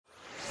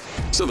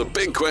So the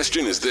big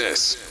question is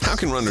this: how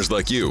can runners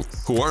like you,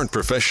 who aren't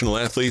professional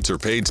athletes or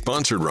paid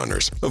sponsored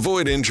runners,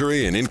 avoid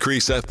injury and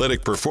increase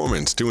athletic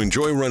performance to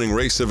enjoy running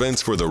race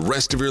events for the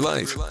rest of your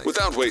life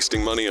without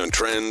wasting money on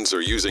trends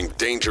or using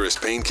dangerous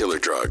painkiller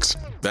drugs?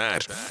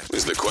 That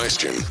is the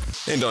question.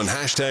 And on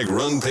hashtag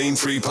Run Pain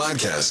Free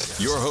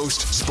Podcast, your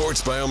host,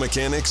 sports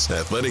biomechanics,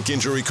 athletic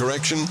injury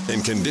correction,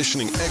 and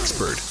conditioning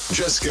expert,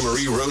 Jessica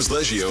Marie Rose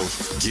Leggio,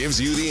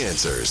 gives you the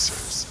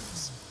answers.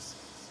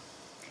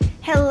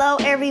 Hello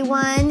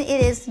everyone,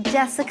 it is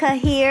Jessica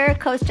here,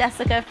 Coach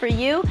Jessica for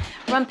you,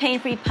 Run Pain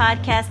Free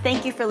Podcast.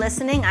 Thank you for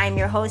listening. I'm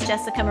your host,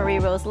 Jessica Marie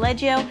Rose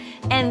Leggio,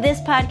 and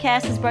this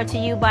podcast is brought to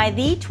you by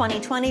the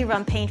 2020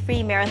 Run Pain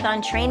Free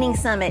Marathon Training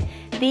Summit,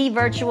 the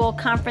virtual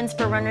conference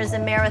for runners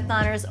and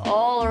marathoners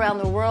all around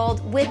the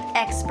world with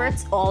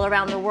experts all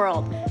around the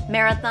world.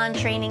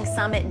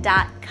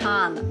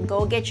 MarathonTrainingSummit.com.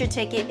 Go get your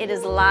ticket. It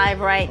is live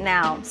right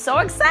now. So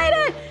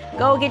excited!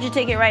 Go get your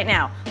ticket right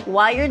now.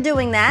 While you're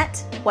doing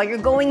that, while you're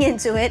going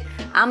into it,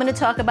 I'm going to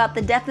talk about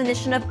the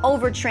definition of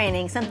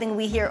overtraining, something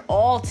we hear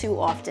all too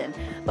often.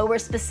 But we're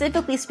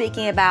specifically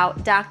speaking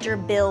about Dr.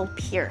 Bill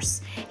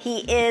Pierce. He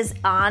is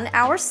on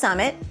our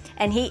summit,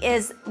 and he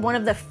is one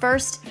of the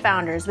first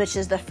founders, which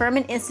is the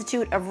Furman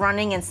Institute of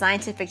Running and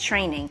Scientific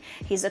Training.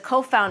 He's a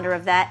co-founder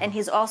of that, and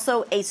he's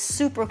also a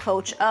super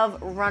coach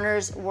of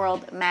Runner's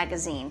World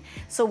magazine.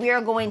 So we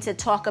are going to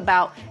talk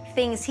about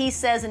things he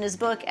says in his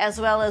book as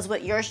well as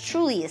what yours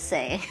truly is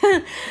saying.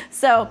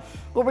 So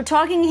what we're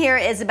talking here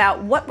is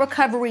about what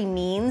recovery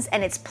means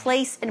and its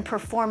place in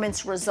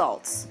performance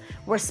results.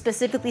 We're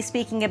specifically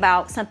speaking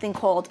about something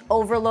called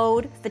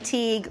overload,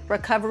 fatigue,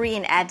 recovery,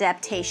 and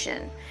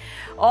adaptation.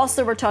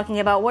 Also, we're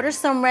talking about what are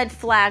some red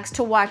flags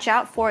to watch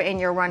out for in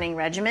your running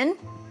regimen,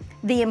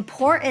 the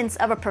importance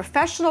of a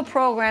professional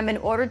program in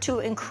order to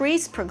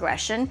increase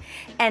progression,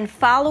 and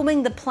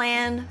following the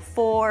plan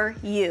for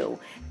you.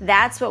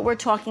 That's what we're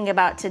talking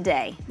about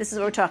today. This is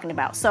what we're talking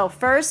about. So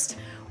first,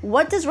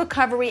 what does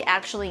recovery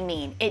actually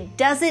mean? It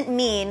doesn't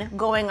mean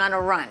going on a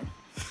run.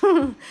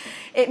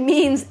 It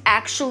means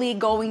actually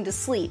going to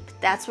sleep.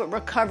 That's what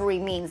recovery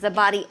means. The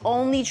body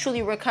only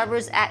truly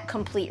recovers at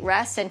complete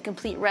rest, and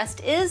complete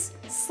rest is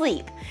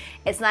sleep.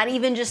 It's not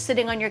even just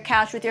sitting on your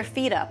couch with your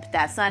feet up.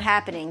 That's not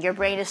happening. Your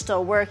brain is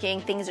still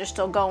working. Things are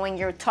still going.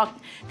 You're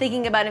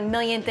thinking about a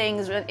million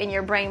things in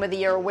your brain, whether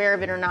you're aware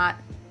of it or not.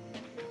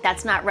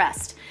 That's not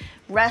rest.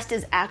 Rest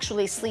is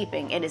actually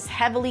sleeping. It is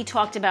heavily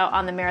talked about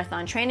on the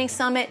Marathon Training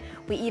Summit.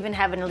 We even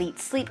have an elite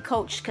sleep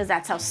coach because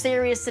that's how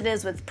serious it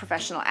is with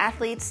professional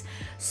athletes.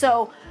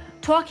 So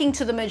talking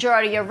to the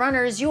majority of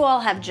runners, you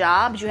all have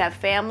jobs, you have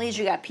families,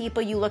 you got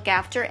people you look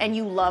after, and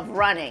you love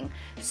running.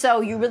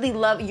 So you really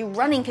love you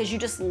running because you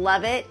just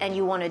love it and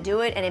you want to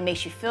do it and it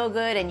makes you feel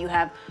good, and you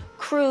have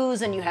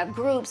crews and you have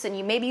groups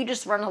and maybe you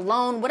just run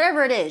alone,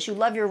 whatever it is, you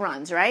love your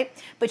runs, right?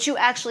 But you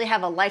actually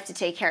have a life to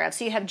take care of.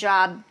 So you have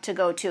job to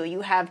go to,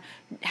 you have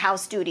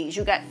house duties,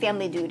 you got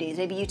family duties,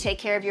 maybe you take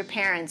care of your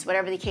parents,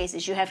 whatever the case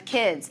is, you have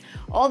kids.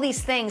 All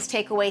these things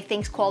take away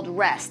things called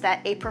rest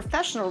that a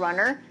professional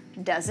runner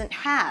doesn't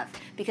have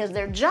because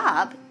their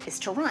job is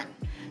to run.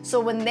 So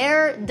when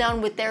they're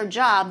done with their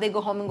job, they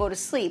go home and go to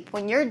sleep.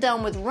 When you're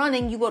done with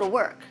running, you go to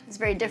work. It's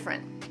very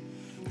different.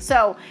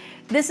 So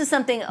this is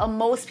something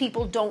most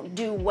people don't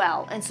do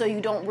well, and so you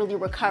don't really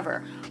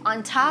recover.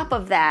 On top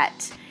of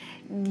that,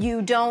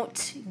 you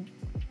don't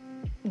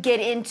get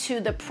into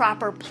the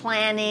proper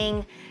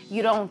planning,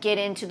 you don't get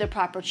into the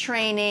proper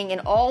training, and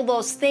all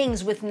those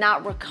things with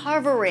not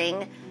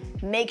recovering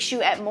makes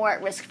you more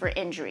at risk for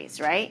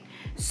injuries, right?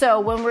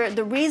 So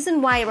the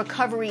reason why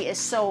recovery is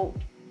so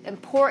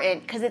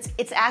important, because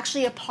it's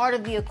actually a part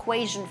of the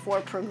equation for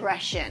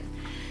progression.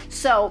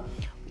 So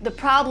the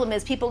problem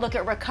is people look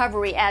at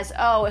recovery as,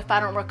 oh, if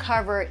I don't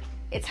recover,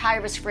 it's high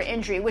risk for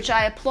injury, which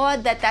I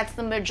applaud that that's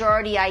the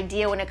majority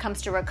idea when it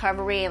comes to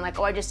recovery, and like,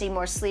 oh, I just need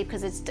more sleep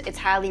because it's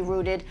highly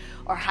rooted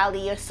or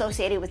highly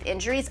associated with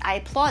injuries. I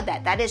applaud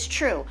that. That is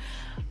true.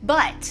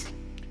 But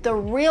the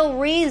real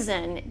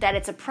reason that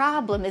it's a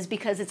problem is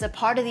because it's a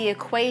part of the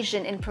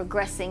equation in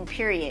progressing,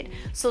 period.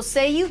 So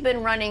say you've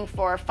been running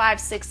for 5,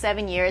 6,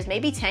 7 years,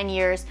 maybe 10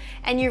 years,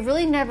 and you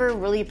really never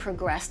really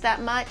progressed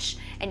that much,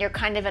 and you're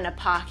kind of in a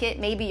pocket.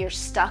 Maybe you're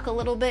stuck a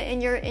little bit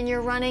in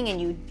your running, and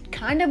you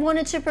kind of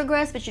wanted to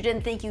progress, but you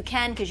didn't think you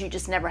can because you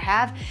just never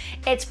have.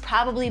 It's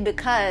probably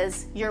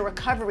because your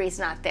recovery is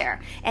not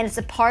there, and it's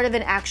a part of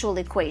an actual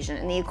equation.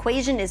 And the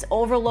equation is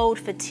overload,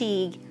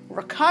 fatigue,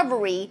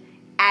 recovery,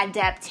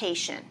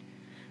 adaptation.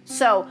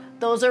 So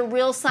those are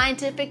real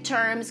scientific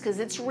terms because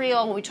it's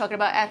real when we talk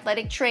about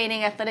athletic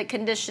training, athletic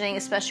conditioning,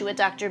 especially with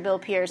Dr. Bill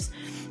Pierce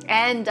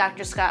and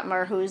Dr. Scott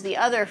Murr, who's the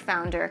other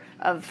founder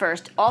of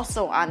First,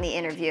 also on the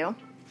interview.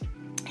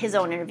 His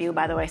own interview,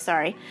 by the way,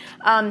 sorry.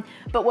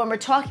 But when we're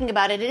talking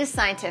about it, it is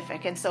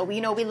scientific. And so we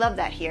love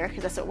that here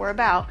because that's what we're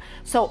about.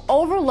 So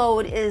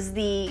overload is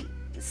the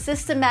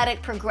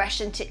systematic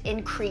progression to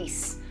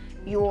increase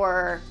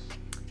your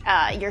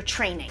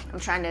training. I'm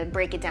trying to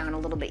break it down a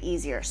little bit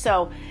easier.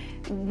 So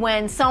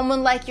when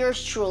someone like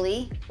yours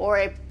truly, or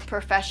a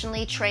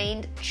professionally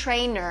trained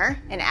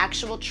trainer, an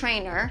actual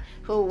trainer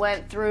who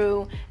went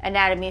through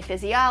anatomy and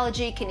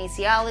physiology,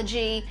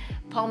 kinesiology,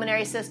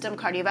 pulmonary system,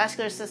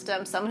 cardiovascular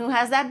system, someone who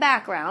has that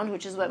background,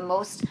 which is what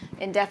most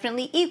and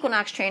definitely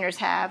Equinox trainers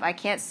have. I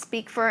can't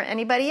speak for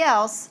anybody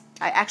else.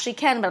 I actually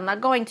can, but I'm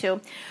not going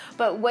to.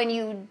 But when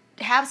you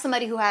have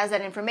somebody who has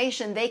that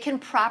information, they can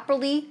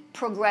properly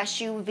progress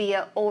you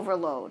via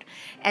overload.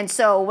 And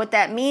so what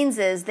that means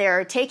is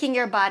they're taking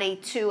your body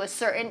to a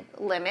certain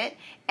limit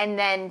and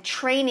then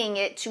training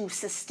it to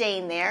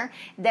sustain there.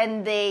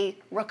 Then they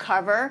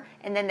recover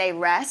and then they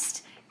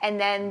rest and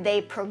then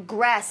they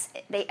progress,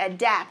 they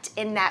adapt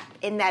in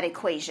that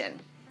equation.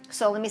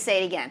 So let me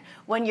say it again.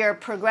 When you're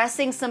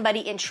progressing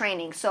somebody in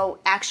training, so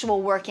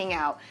actual working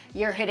out,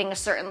 you're hitting a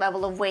certain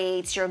level of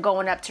weights, you're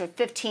going up to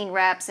 15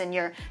 reps and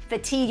you're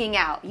fatiguing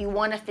out. You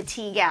want to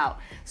fatigue out.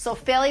 So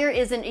failure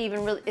isn't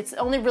even really, it's the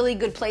only really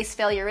good place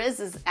failure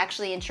is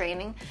actually in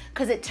training,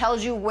 because it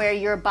tells you where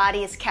your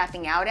body is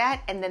capping out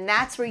at, and then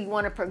that's where you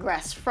want to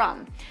progress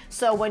from.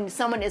 So when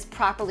someone is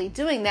properly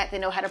doing that, they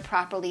know how to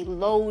properly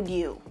load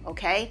you,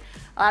 okay?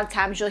 A lot of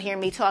times you'll hear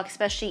me talk,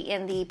 especially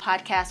in the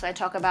podcast when I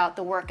talk about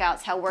the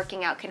workouts, how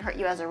working out can hurt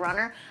you as a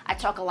runner. I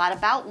talk a lot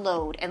about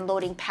load and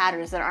loading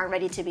patterns that aren't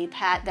ready to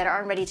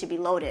be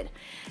loaded.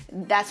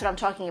 That's what I'm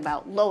talking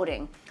about,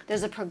 loading.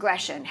 There's a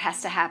progression,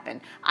 has to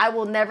happen. I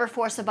will never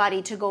force a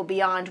body to go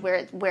beyond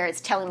where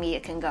it's telling me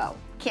it can go.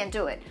 Can't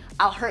do it.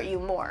 I'll hurt you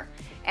more.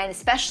 And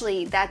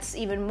especially that's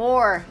even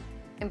more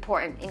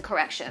important in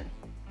correction.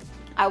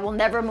 I will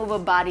never move a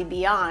body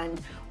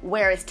beyond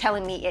where it's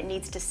telling me it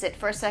needs to sit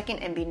for a second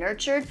and be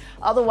nurtured.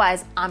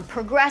 Otherwise, I'm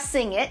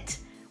progressing it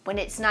when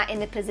it's not in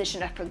the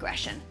position of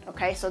progression,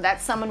 okay? So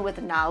that's someone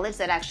with knowledge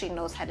that actually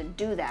knows how to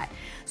do that.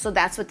 So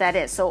that's what that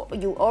is. So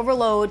you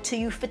overload till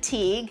you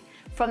fatigue.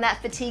 From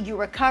that fatigue, you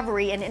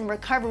recovery, and in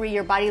recovery,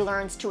 your body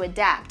learns to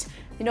adapt.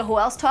 You know who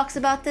else talks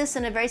about this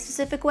in a very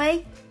specific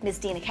way? Ms.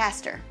 Dina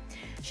Castor.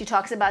 She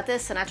talks about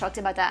this, and I talked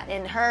about that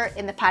in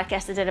the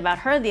podcast I did about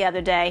her the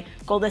other day.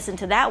 Go listen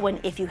to that one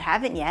if you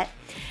haven't yet.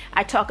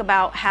 I talk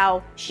about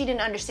how she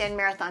didn't understand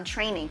marathon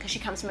training because she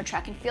comes from a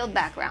track and field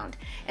background.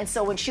 And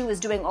so when she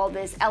was doing all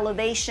this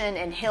elevation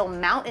and hill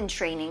mountain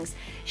trainings,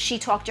 she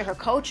talked to her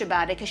coach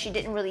about it because she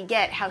didn't really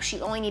get how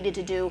she only needed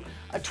to do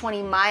a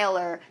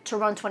 20-miler to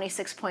run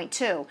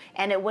 26.2.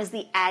 And it was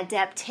the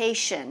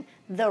adaptation,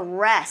 the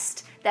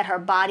rest that her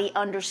body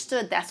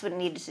understood that's what it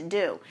needed to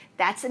do.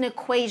 That's an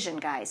equation,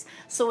 guys.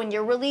 So when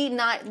you're really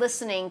not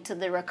listening to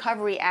the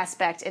recovery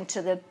aspect and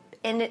to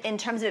in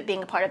terms of it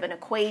being a part of an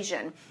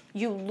equation,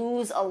 you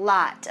lose a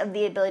lot of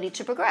the ability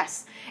to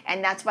progress.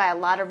 And that's why a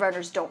lot of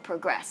runners don't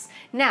progress.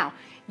 Now,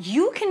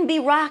 you can be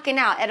rocking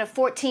out at a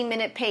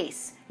 14-minute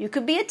pace. You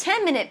could be a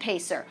 10-minute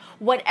pacer.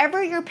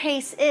 Whatever your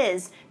pace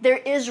is, there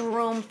is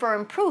room for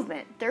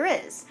improvement. There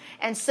is.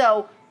 And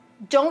so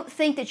don't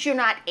think that you're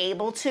not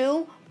able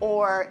to,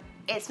 or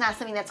it's not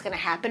something that's going to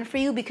happen for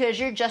you because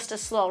you're just a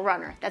slow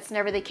runner. That's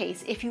never the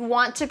case. If you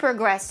want to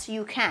progress,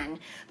 you can,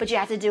 but you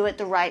have to do it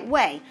the right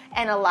way.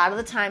 And a lot of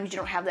the times you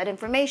don't have that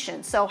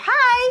information. So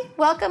hi,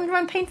 welcome to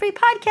Run Pain Free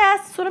Podcast.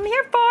 That's what I'm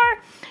here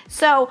for.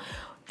 So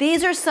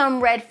these are some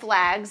red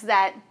flags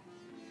that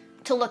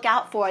to look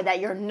out for, that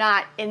you're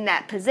not in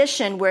that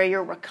position where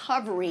your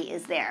recovery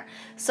is there.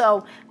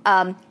 So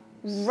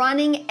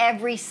running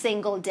every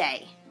single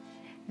day,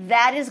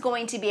 that is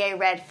going to be a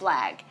red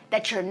flag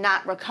that you're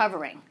not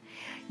recovering.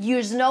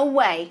 There's no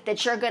way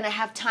that you're going to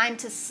have time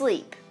to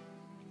sleep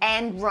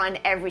and run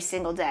every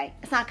single day.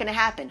 It's not going to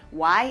happen.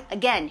 Why?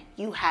 Again,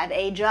 you have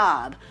a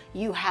job.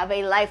 You have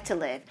a life to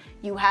live.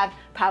 You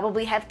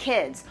probably have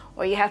kids,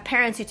 or you have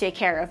parents you take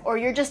care of, or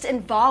you're just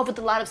involved with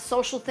a lot of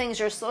social things.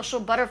 You're a social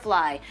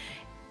butterfly.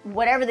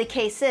 Whatever the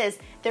case is,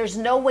 there's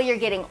no way you're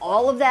getting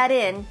all of that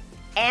in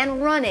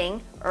and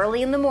running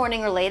early in the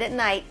morning or late at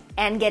night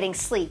and getting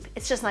sleep.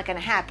 It's just not going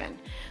to happen.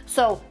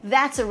 So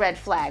that's a red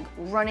flag.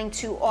 Running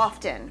too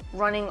often,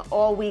 running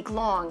all week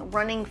long,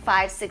 running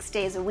 5-6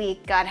 days a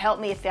week. God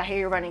help me if I hear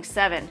you're running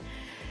 7.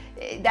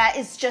 That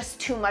is just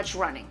too much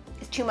running.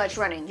 It's too much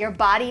running. Your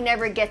body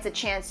never gets a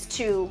chance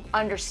to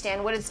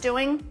understand what it's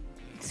doing.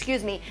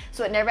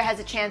 So it never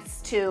has a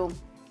chance to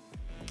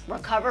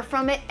recover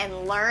from it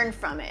and learn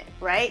from it,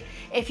 right?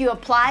 If you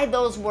apply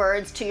those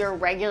words to your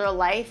regular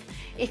life,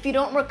 if you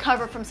don't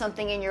recover from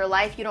something in your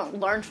life, you don't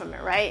learn from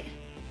it, right?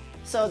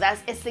 So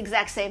it's the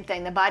exact same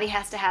thing. The body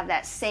has to have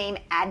that same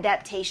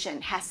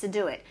adaptation, has to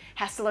do it,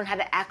 has to learn how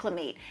to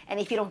acclimate. And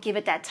if you don't give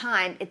it that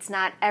time, it's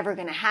not ever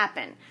going to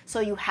happen.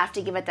 So you have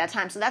to give it that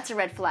time. So that's a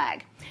red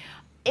flag.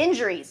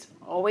 Injuries,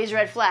 always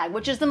red flag,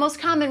 which is the most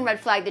common red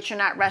flag, that you're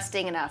not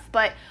resting enough,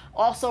 but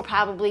also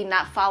probably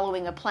not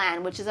following a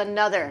plan, which is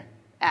another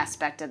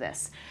aspect of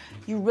this.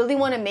 You really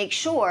want to make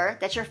sure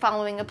that you're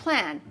following a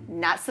plan,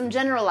 not some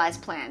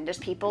generalized plan. There's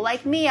people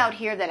like me out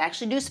here that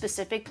actually do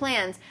specific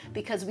plans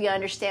because we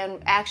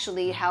understand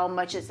actually how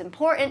much it's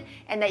important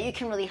and that you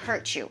can really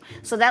hurt you.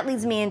 So that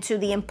leads me into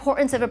the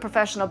importance of a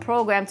professional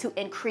program to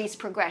increase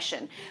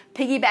progression.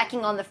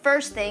 Piggybacking on the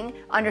first thing,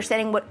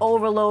 understanding what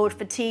overload,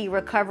 fatigue,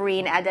 recovery,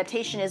 and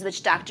adaptation is,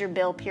 which Dr.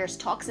 Bill Pierce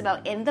talks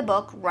about in the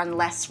book, Run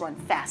Less, Run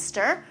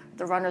Faster,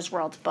 the Runner's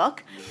World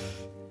book.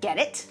 Get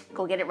it.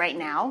 Go get it right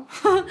now.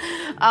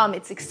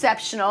 It's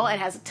exceptional and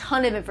has a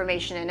ton of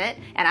information in it.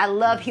 And I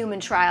love human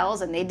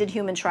trials, and they did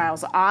human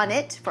trials on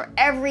it for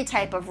every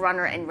type of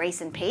runner and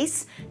race and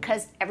pace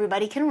because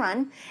everybody can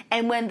run.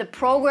 And when the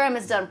program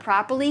is done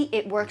properly,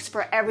 it works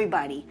for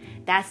everybody.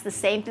 That's the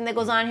same thing that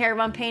goes on here at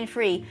Run Pain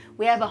Free.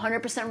 We have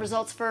 100%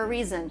 results for a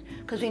reason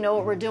because we know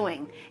what we're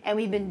doing. And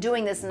we've been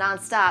doing this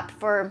nonstop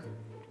for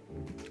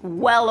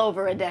well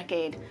over a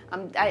decade.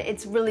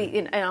 It's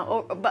really,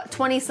 about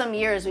 20 some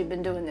years we've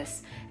been doing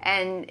this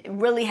and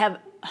really have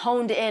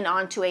honed in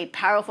onto a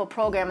powerful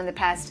program in the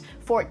past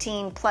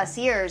 14 plus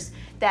years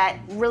that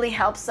really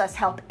helps us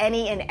help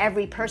any and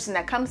every person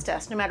that comes to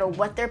us, no matter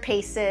what their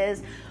pace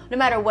is, no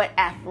matter what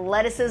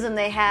athleticism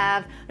they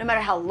have, no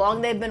matter how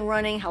long they've been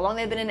running, how long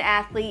they've been an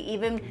athlete,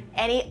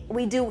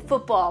 we do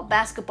football,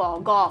 basketball,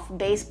 golf,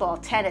 baseball,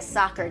 tennis,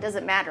 soccer, it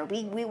doesn't matter.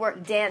 We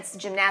work dance,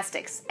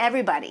 gymnastics,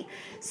 everybody.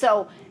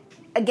 So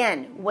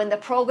again, when the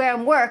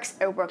program works,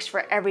 it works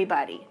for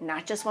everybody,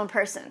 not just one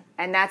person.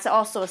 And that's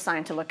also a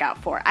sign to look out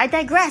for. I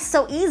digress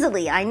so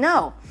easily, I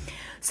know.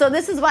 So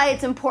this is why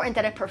it's important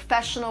that a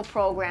professional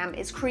program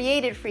is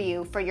created for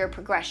you for your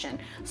progression,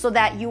 so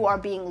that you are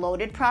being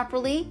loaded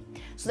properly,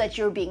 so that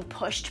you're being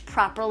pushed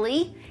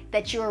properly,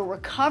 that you're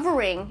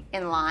recovering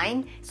in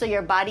line so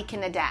your body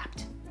can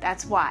adapt.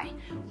 That's why.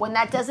 When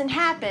that doesn't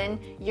happen,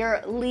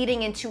 you're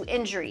leading into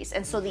injuries.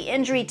 And so the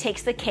injury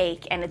takes the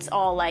cake and it's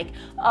all like,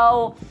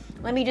 oh,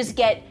 let me just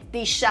get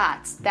these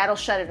shots. That'll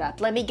shut it up.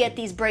 Let me get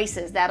these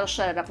braces. That'll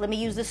shut it up. Let me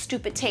use this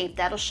stupid tape.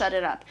 That'll shut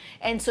it up.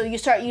 And so you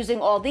start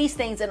using all these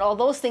things and all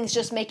those things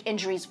just make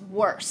injuries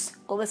worse.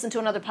 Go listen to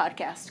another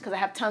podcast because I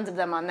have tons of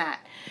them on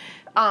that.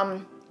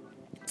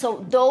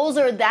 So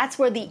that's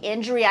where the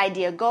injury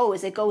idea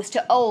goes. It goes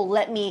to,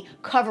 let me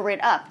cover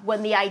it up.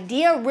 When the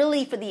idea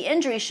really for the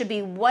injury should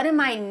be, what am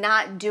I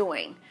not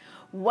doing?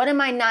 What am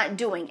I not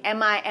doing?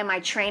 Am I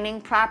training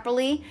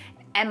properly?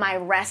 Am I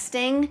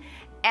resting?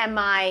 Am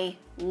I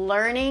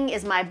learning?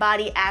 Is my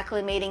body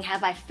acclimating?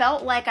 Have I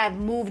felt like I've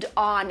moved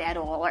on at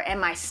all, or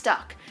am I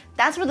stuck?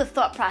 That's where the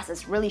thought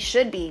process really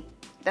should be.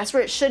 That's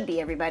where it should be,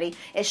 everybody.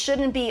 It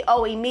shouldn't be,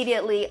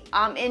 immediately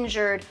I'm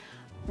injured.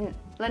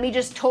 Let me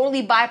just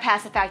totally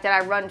bypass the fact that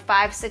I run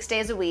 5-6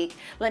 days a week.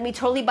 Let me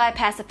totally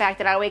bypass the fact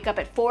that I wake up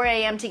at 4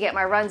 a.m. to get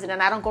my runs in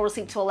and I don't go to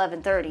sleep till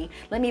 11:30.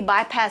 Let me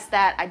bypass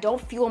that. I don't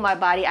fuel my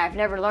body. I've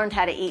never learned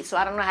how to eat, so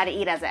I don't know how to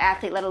eat as an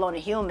athlete, let alone a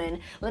human.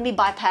 Let me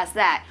bypass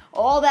that.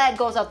 All that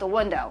goes out the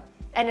window.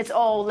 And it's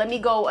let me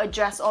go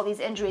address all these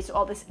injuries,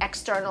 all this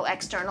external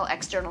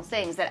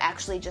things that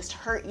actually just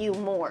hurt you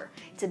more.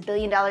 It's $1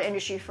 billion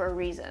industry for a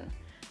reason.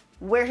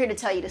 We're here to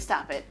tell you to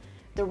stop it.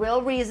 The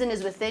real reason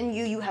is within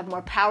you. You have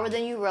more power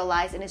than you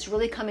realize, and it's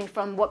really coming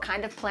from what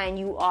kind of plan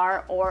you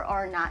are or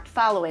are not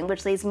following,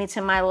 which leads me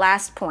to my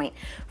last point.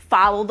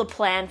 Follow the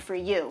plan for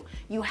you.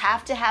 You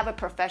have to have a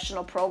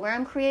professional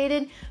program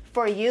created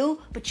for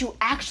you, but you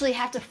actually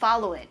have to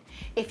follow it.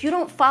 If you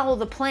don't follow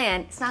the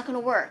plan, it's not going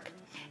to work.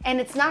 And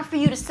it's not for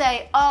you to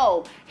say,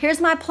 here's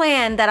my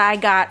plan that I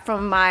got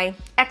from my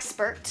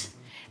expert,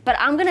 but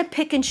I'm going to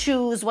pick and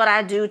choose what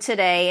I do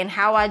today and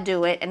how I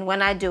do it and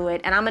when I do it.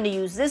 And I'm going to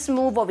use this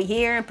move over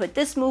here and put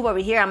this move over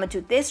here. I'm going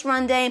to do this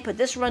run day and put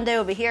this run day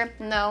over here.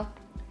 No,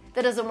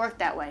 that doesn't work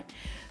that way.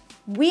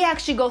 We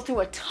actually go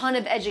through a ton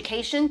of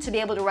education to be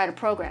able to write a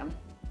program.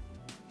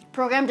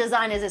 Program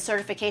design is a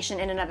certification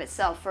in and of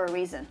itself for a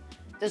reason.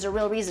 There's a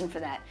real reason for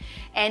that.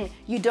 And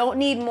you don't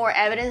need more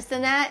evidence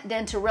than that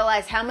than to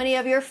realize how many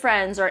of your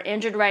friends are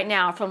injured right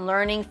now from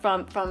learning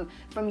from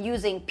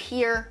using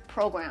peer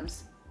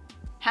programs.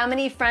 How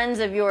many friends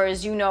of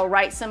yours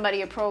write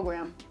somebody a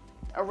program,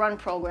 a run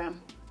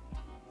program?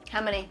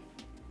 How many?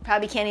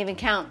 Probably can't even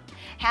count.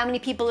 How many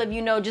people have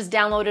just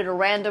downloaded a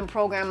random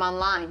program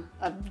online,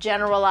 a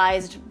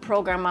generalized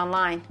program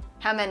online?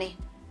 How many?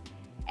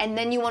 And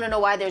then you want to know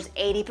why there's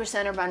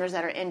 80% of runners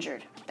that are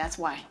injured. That's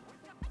why.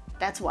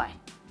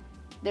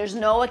 There's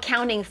no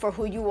accounting for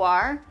who you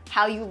are,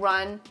 how you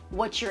run,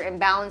 what your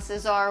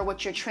imbalances are,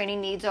 what your training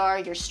needs are,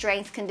 your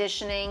strength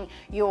conditioning,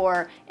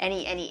 your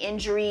any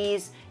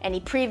injuries, any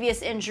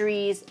previous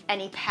injuries,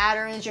 any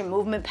patterns, your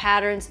movement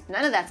patterns.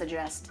 None of that's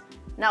addressed.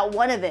 Not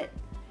one of it.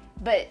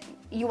 But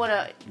you want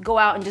to go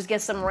out and just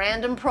get some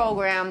random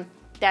program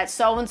that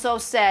so-and-so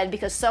said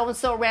because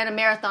so-and-so ran a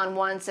marathon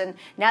once and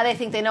now they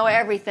think they know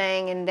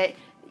everything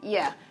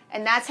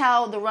And that's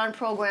how the run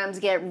programs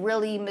get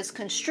really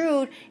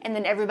misconstrued, and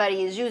then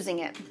everybody is using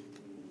it.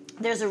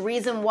 There's a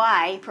reason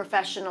why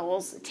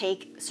professionals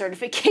take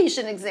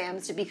certification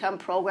exams to become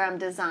program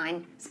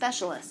design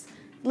specialists,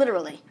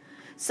 literally.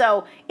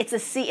 So it's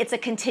a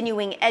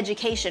continuing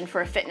education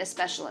for a fitness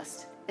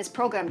specialist. It's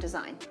program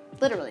design,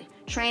 literally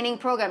training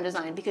program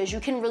design, because you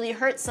can really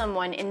hurt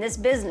someone in this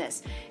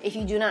business if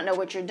you do not know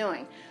what you're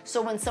doing.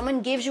 So when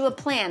someone gives you a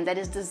plan that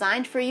is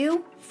designed for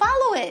you,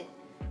 follow it.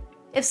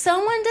 If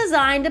someone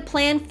designed a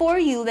plan for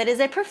you that is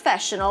a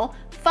professional,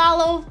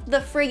 follow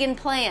the friggin'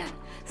 plan.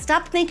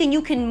 Stop thinking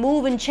you can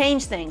move and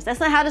change things. That's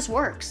not how this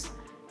works.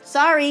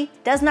 Sorry,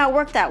 does not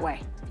work that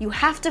way. You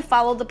have to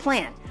follow the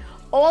plan.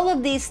 All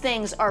of these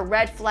things are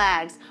red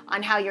flags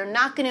on how you're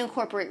not going to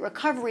incorporate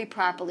recovery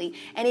properly.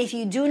 And if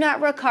you do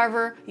not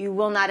recover, you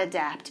will not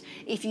adapt.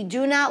 If you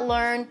do not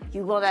learn,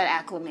 you will not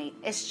acclimate.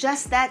 It's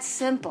just that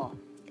simple.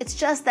 It's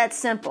just that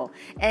simple.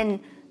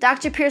 And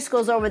Dr. Pierce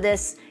goes over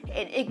this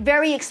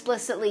very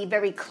explicitly,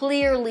 very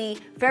clearly,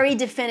 very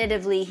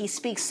definitively. He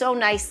speaks so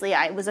nicely.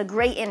 It was a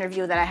great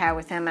interview that I had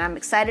with him, and I'm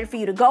excited for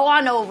you to go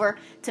on over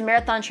to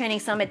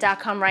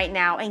marathontrainingsummit.com right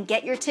now and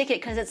get your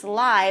ticket, because it's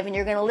live and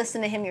you're going to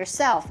listen to him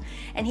yourself.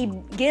 And he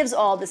gives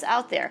all this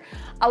out there.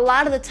 A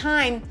lot of the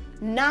time,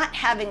 not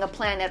having a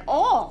plan at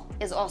all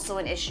is also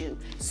an issue.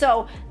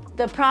 So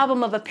the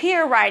problem of a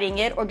peer writing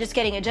it or just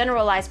getting a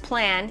generalized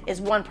plan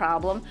is one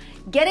problem.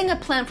 Getting a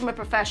plan from a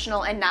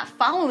professional and not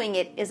following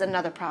it is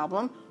another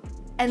problem.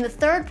 And the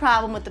third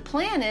problem with the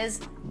plan is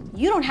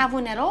you don't have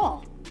one at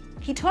all.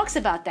 He talks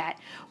about that.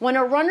 When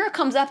a runner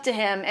comes up to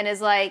him and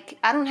is like,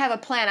 I don't have a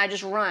plan, I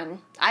just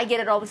run. I get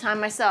it all the time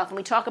myself, and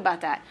we talk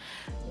about that.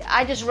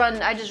 I just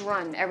run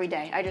every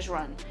day. I just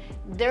run.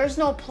 There's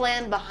no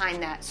plan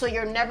behind that. So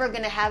you're never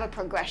going to have a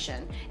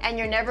progression, and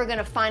you're never going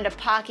to find a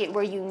pocket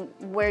where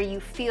you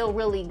feel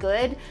really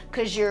good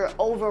because you're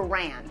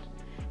overran.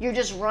 You're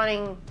just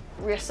running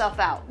yourself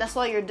out. That's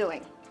all you're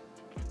doing.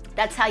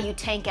 That's how you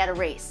tank at a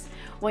race.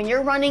 When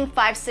you're running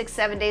 5, 6,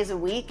 7 days a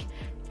week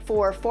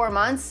for 4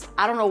 months,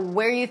 I don't know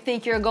where you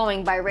think you're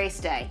going by race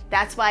day.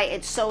 That's why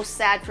it's so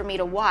sad for me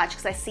to watch,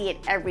 because I see it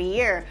every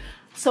year.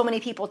 So many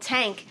people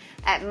tank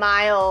at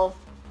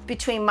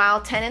between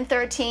mile 10 and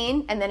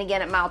 13, and then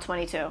again at mile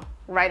 22,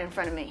 right in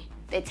front of me.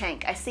 They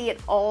tank. I see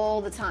it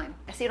all the time.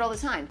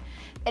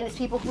 And it's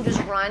people who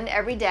just run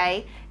every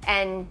day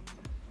and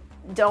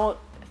don't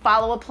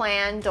follow a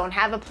plan, don't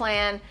have a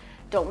plan,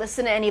 don't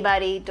listen to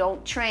anybody,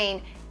 don't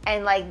train.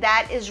 And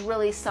that is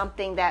really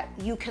something that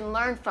you can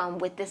learn from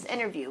with this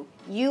interview.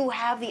 You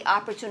have the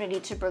opportunity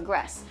to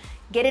progress.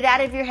 Get it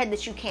out of your head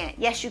that you can't.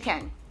 Yes, you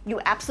can. You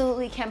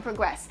absolutely can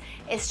progress.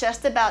 It's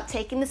just about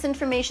taking this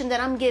information that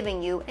I'm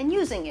giving you and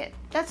using it.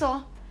 That's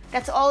all.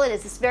 That's all it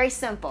is. It's very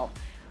simple.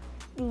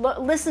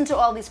 Listen to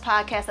all these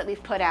podcasts that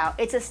we've put out.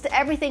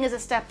 Everything is a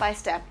step by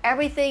step.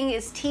 Everything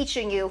is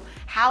teaching you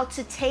how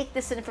to take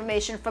this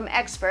information from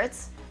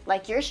experts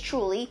like yours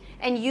truly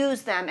and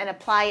use them and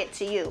apply it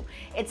to you.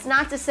 It's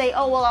not to say,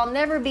 oh, well, I'll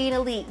never be an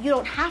elite. You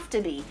don't have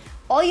to be.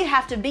 All you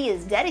have to be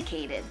is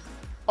dedicated.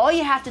 All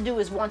you have to do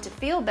is want to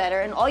feel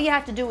better, and all you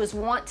have to do is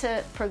want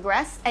to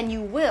progress, and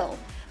you will.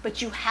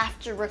 But you have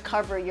to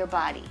recover your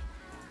body.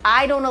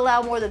 I don't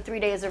allow more than 3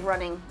 days of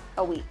running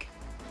a week.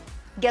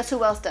 Guess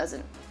who else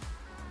doesn't?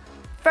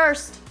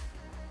 First,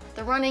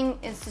 the Running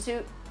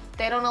Institute,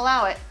 they don't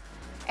allow it,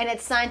 and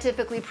it's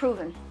scientifically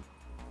proven.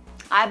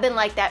 I've been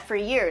like that for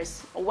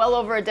years, well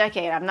over a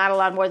decade. I'm not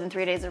allowed more than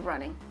 3 days of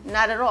running.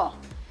 Not at all.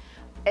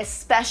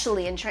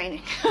 Especially in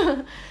training.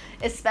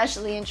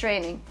 Especially in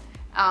training.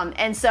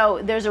 And so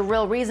there's a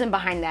real reason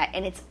behind that,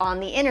 and it's on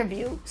the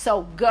interview.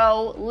 So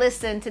go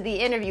listen to the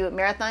interview at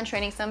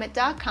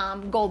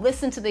marathontrainingsummit.com. Go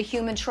listen to the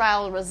human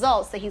trial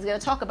results that he's going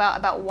to talk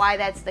about why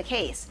that's the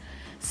case.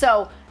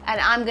 So, and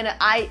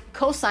I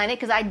co-sign it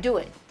because I do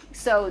it.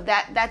 So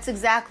that's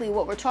exactly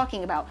what we're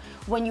talking about.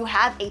 When you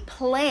have a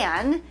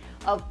plan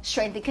of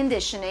strength and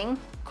conditioning,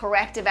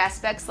 corrective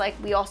aspects, like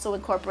we also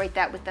incorporate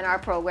that within our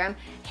program,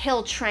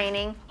 hill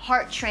training,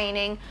 heart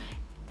training,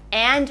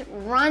 and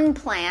run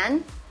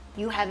plan,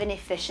 you have an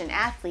efficient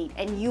athlete,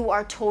 and you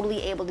are totally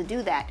able to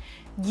do that.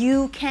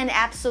 You can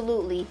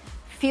absolutely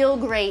feel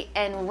great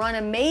and run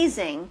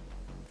amazing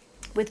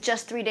with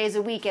just 3 days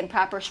a week and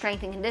proper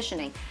strength and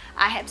conditioning.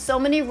 I have so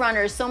many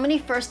runners, so many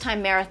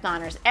first-time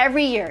marathoners.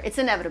 Every year, it's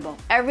inevitable.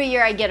 Every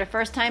year I get a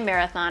first-time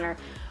marathoner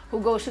who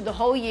goes through the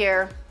whole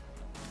year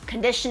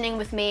conditioning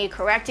with me,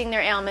 correcting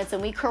their ailments,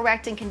 and we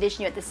correct and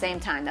condition you at the same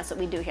time. That's what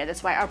we do here.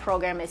 That's why our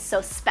program is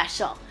so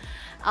special.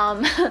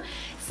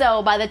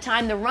 So by the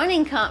time the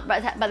running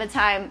by the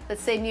time,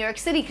 let's say New York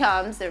City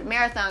comes, the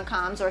marathon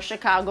comes, or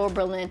Chicago or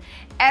Berlin,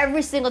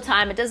 every single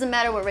time, it doesn't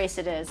matter what race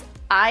it is,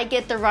 I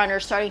get the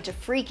runners starting to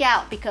freak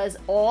out because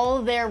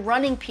all their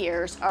running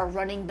peers are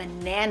running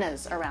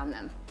bananas around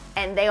them.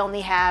 And they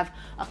only have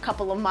a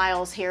couple of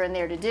miles here and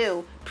there to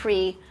do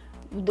pre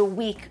the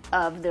week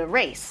of the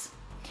race.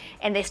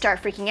 And they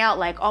start freaking out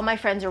like, all my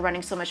friends are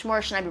running so much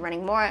more, shouldn't I be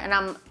running more?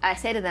 And I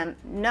say to them,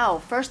 no,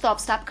 first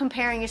off, stop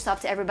comparing yourself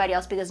to everybody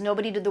else because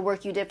nobody did the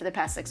work you did for the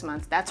past 6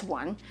 months. That's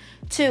one.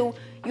 2,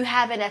 you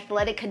have an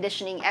athletic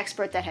conditioning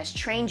expert that has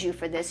trained you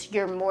for this.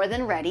 You're more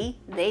than ready.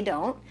 They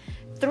don't.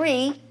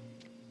 3,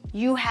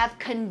 you have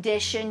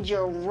conditioned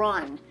your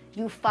run.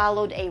 you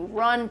followed a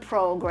run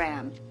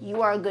program,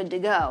 you are good to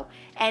go.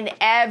 And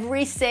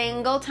every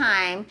single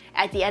time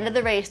at the end of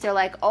the race, they're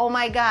like, oh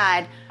my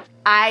God,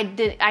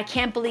 I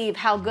can't believe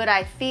how good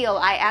I feel.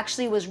 I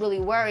actually was really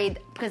worried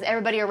because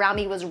everybody around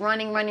me was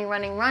running,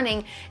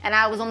 and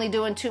I was only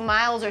doing 2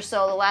 miles or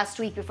so the last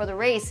week before the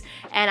race,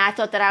 and I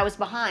thought that I was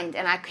behind,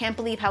 and I can't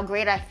believe how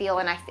great I feel,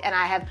 and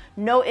I have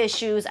no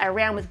issues. I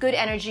ran with good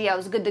energy. I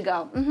was good to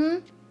go.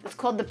 It's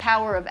called the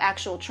power of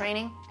actual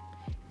training,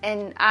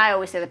 and I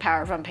always say the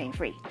power of Run Pain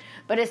Free,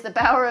 but it's the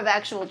power of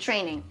actual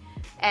training.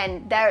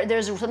 And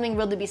there's something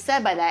real to be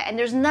said by that. And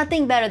there's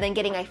nothing better than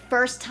getting a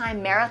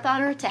first-time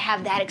marathoner to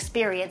have that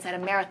experience at a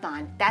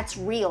marathon. That's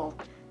real.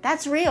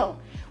 That's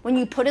real. When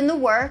you put in the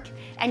work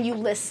and you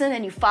listen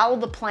and you follow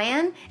the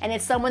plan, and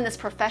it's someone that's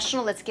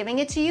professional that's giving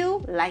it to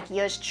you, like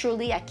yours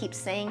truly, I keep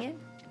saying it,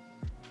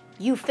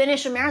 you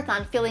finish a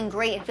marathon feeling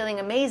great and feeling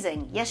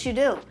amazing. Yes, you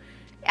do.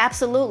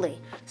 Absolutely.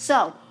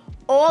 So,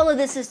 all of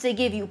this is to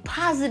give you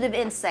positive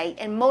insight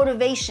and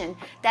motivation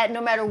that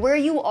no matter where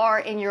you are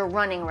in your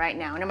running right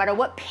now, no matter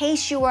what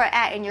pace you are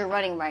at in your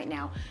running right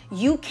now,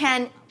 you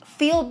can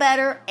feel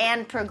better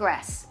and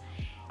progress.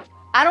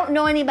 I don't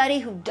know anybody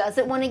who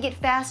doesn't want to get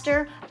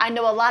faster. I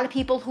know a lot of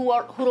people who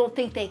don't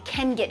think they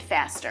can get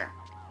faster.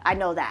 I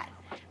know that.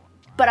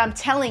 But I'm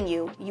telling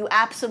you, you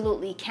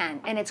absolutely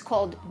can. And it's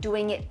called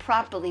doing it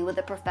properly with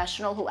a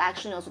professional who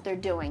actually knows what they're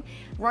doing.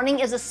 Running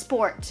is a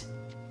sport.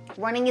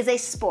 Running is a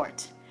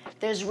sport.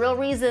 There's real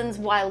reasons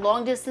why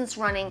long distance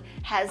running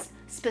has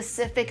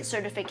specific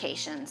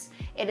certifications.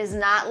 It is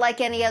not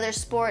like any other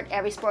sport.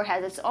 Every sport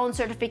has its own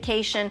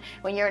certification.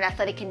 When you're an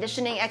athletic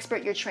conditioning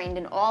expert, you're trained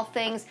in all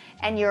things.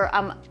 And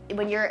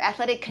when you're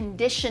athletic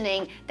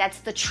conditioning,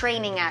 that's the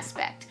training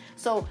aspect.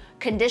 So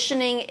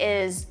conditioning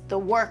is the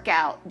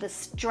workout, the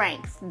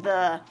strength,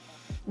 the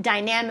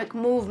dynamic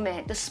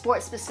movement, the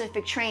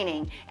sport-specific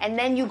training. And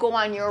then you go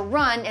on your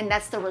run, and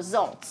that's the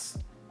results.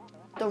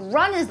 The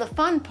run is the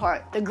fun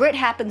part. The grit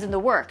happens in the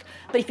work.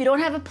 But if you don't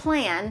have a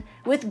plan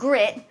with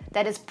grit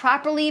that is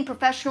properly and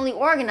professionally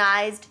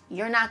organized,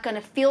 you're not going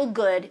to feel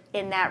good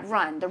in that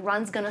run. The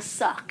run's going to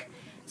suck.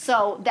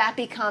 So that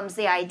becomes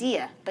the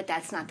idea, but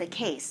that's not the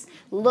case.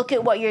 Look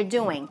at what you're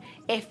doing.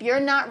 If you're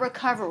not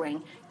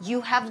recovering,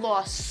 you have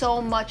lost so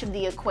much of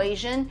the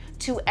equation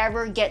to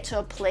ever get to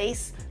a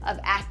place of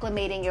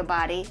acclimating your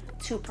body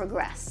to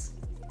progress.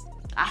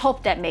 I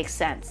hope that makes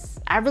sense.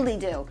 I really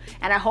do.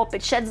 And I hope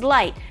it sheds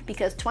light,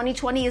 because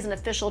 2020 is an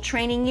official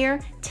training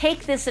year.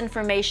 Take this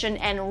information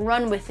and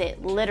run with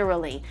it,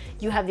 literally.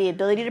 You have the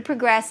ability to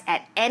progress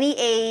at any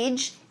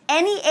age,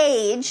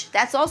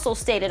 that's also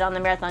stated on the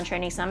Marathon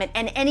Training Summit,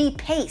 and any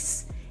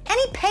pace.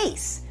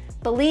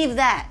 Believe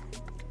that.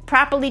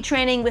 Properly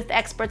training with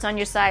experts on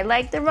your side,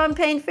 like the Run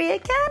Pain Free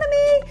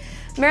Academy.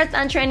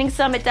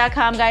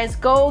 MarathonTrainingSummit.com, guys.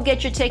 Go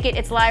get your ticket.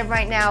 It's live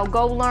right now.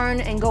 Go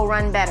learn and go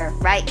run better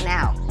right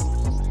now.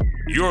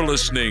 You're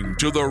listening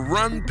to the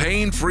Run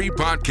Pain Free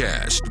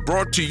Podcast,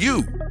 brought to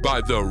you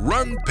by the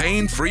Run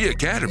Pain Free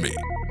Academy,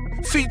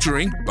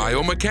 featuring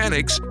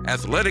biomechanics,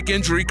 athletic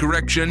injury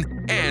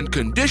correction, and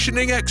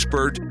conditioning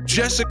expert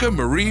Jessica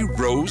Marie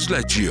Rose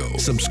Lecchio.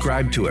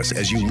 Subscribe to us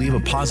as you leave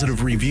a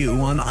positive review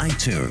on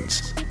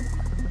iTunes.